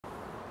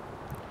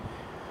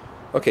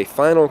Okay,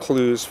 final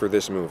clues for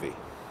this movie.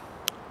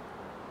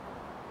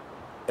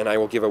 And I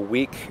will give a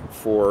week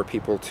for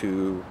people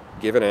to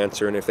give an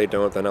answer, and if they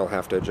don't, then I'll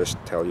have to just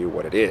tell you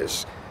what it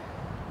is.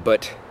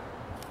 But,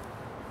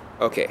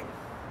 okay.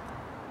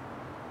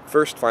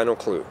 First final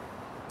clue.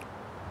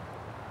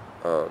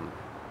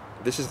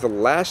 This is the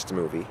last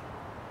movie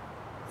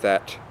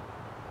that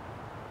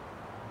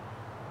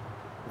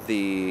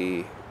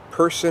the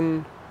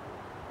person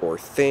or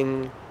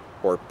thing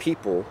or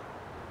people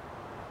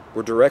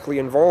were directly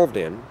involved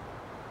in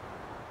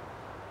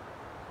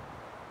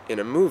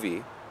a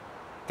movie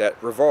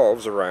that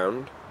revolves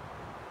around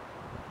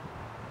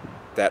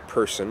that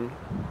person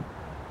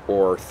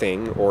or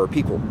thing or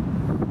people.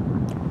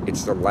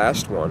 It's the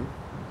last one,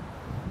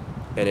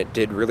 and it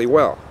did really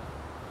well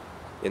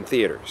in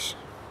theaters.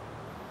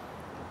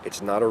 It's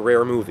not a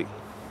rare movie.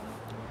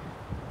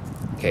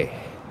 Okay.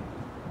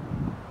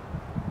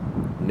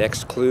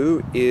 Next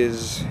clue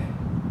is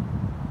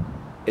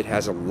it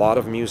has a lot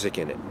of music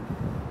in it.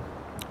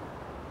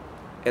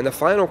 And the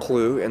final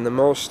clue, and the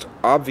most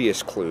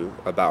obvious clue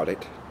about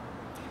it,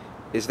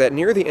 is that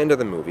near the end of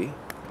the movie,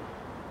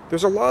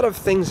 there's a lot of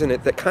things in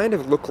it that kind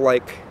of look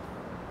like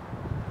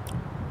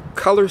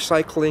color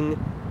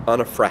cycling on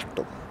a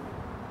fractal.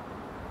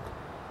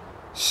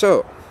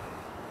 So,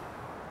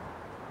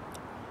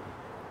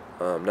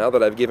 now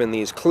that I've given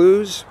these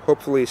clues,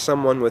 hopefully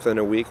someone within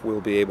a week will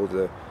be able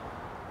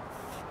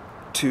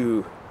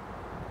to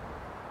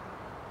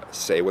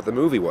say what the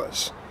movie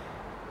was.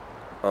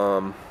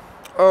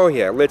 Oh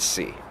yeah, let's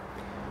see.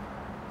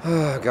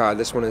 Oh god,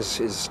 this one is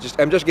just,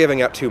 I'm just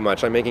giving out too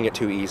much. I'm making it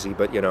too easy,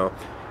 but you know.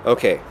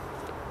 Okay.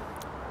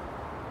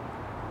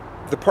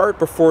 The part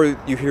before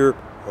you hear,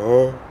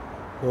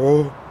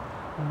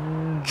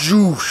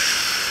 juice.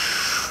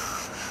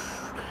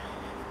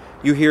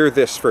 You hear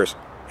this first.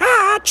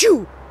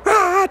 Achoo!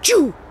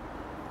 Achoo!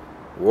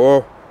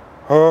 Whoa,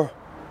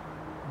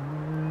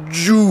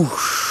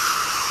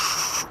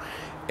 juice.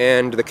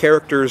 And the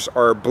characters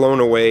are blown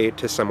away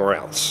to somewhere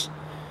else.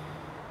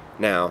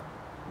 Now,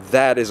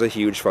 that is a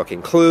huge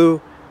fucking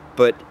clue,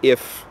 but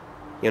if,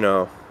 you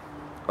know,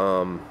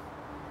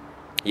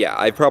 yeah,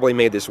 I probably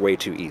made this way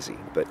too easy,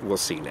 but we'll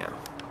see now.